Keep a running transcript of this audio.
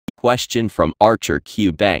Question from Archer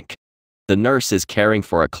Q Bank. The nurse is caring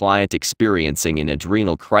for a client experiencing an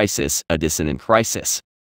adrenal crisis, Addisonian crisis.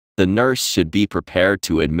 The nurse should be prepared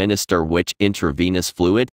to administer which intravenous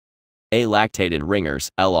fluid? A. Lactated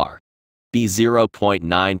ringers, LR. B.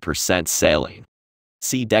 0.9% saline.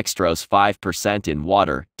 C. Dextrose 5% in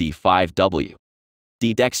water, D5W.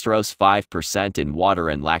 D. Dextrose 5% in water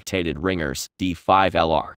and lactated ringers,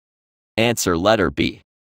 D5LR. Answer letter B.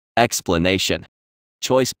 Explanation.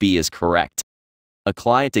 Choice B is correct. A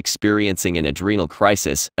client experiencing an adrenal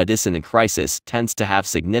crisis, Addisonian crisis, tends to have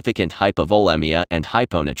significant hypovolemia and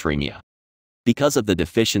hyponatremia. Because of the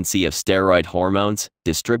deficiency of steroid hormones,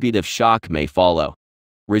 distributive shock may follow.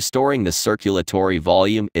 Restoring the circulatory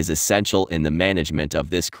volume is essential in the management of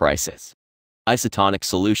this crisis. Isotonic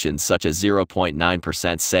solutions such as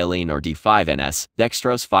 0.9% saline or D5NS,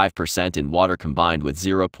 dextrose 5% in water combined with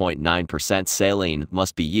 0.9% saline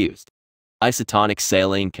must be used. Isotonic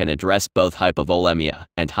saline can address both hypovolemia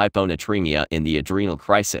and hyponatremia in the adrenal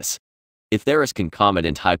crisis. If there is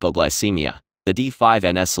concomitant hypoglycemia, the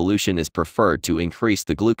D5NS solution is preferred to increase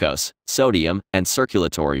the glucose, sodium, and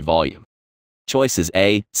circulatory volume. Choices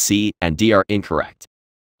A, C, and D are incorrect.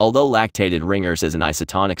 Although lactated ringers is an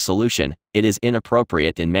isotonic solution, it is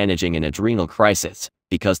inappropriate in managing an adrenal crisis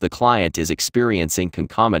because the client is experiencing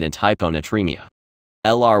concomitant hyponatremia.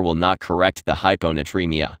 LR will not correct the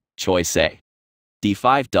hyponatremia. Choice A.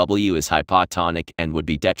 D5W is hypotonic and would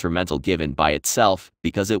be detrimental given by itself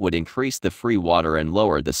because it would increase the free water and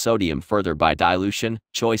lower the sodium further by dilution.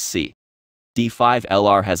 Choice C.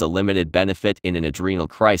 D5LR has a limited benefit in an adrenal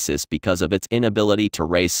crisis because of its inability to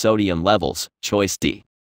raise sodium levels. Choice D.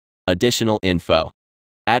 Additional info.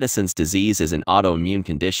 Addison's disease is an autoimmune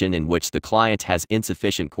condition in which the client has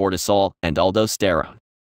insufficient cortisol and aldosterone.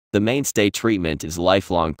 The mainstay treatment is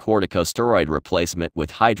lifelong corticosteroid replacement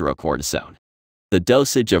with hydrocortisone. The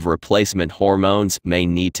dosage of replacement hormones may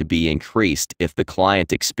need to be increased if the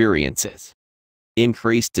client experiences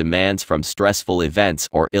increased demands from stressful events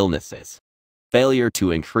or illnesses. Failure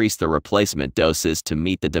to increase the replacement doses to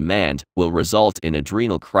meet the demand will result in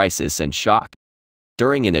adrenal crisis and shock.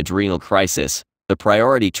 During an adrenal crisis, the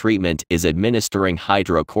priority treatment is administering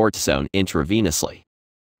hydrocortisone intravenously.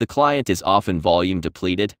 The client is often volume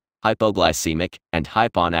depleted, hypoglycemic, and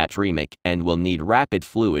hyponatremic and will need rapid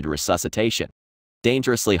fluid resuscitation.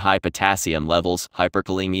 Dangerously high potassium levels,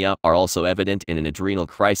 hyperkalemia, are also evident in an adrenal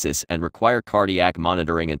crisis and require cardiac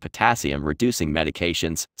monitoring and potassium-reducing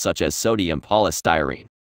medications, such as sodium polystyrene.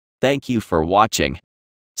 Thank you for watching.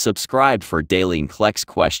 Subscribe for daily NCLEX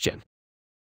question.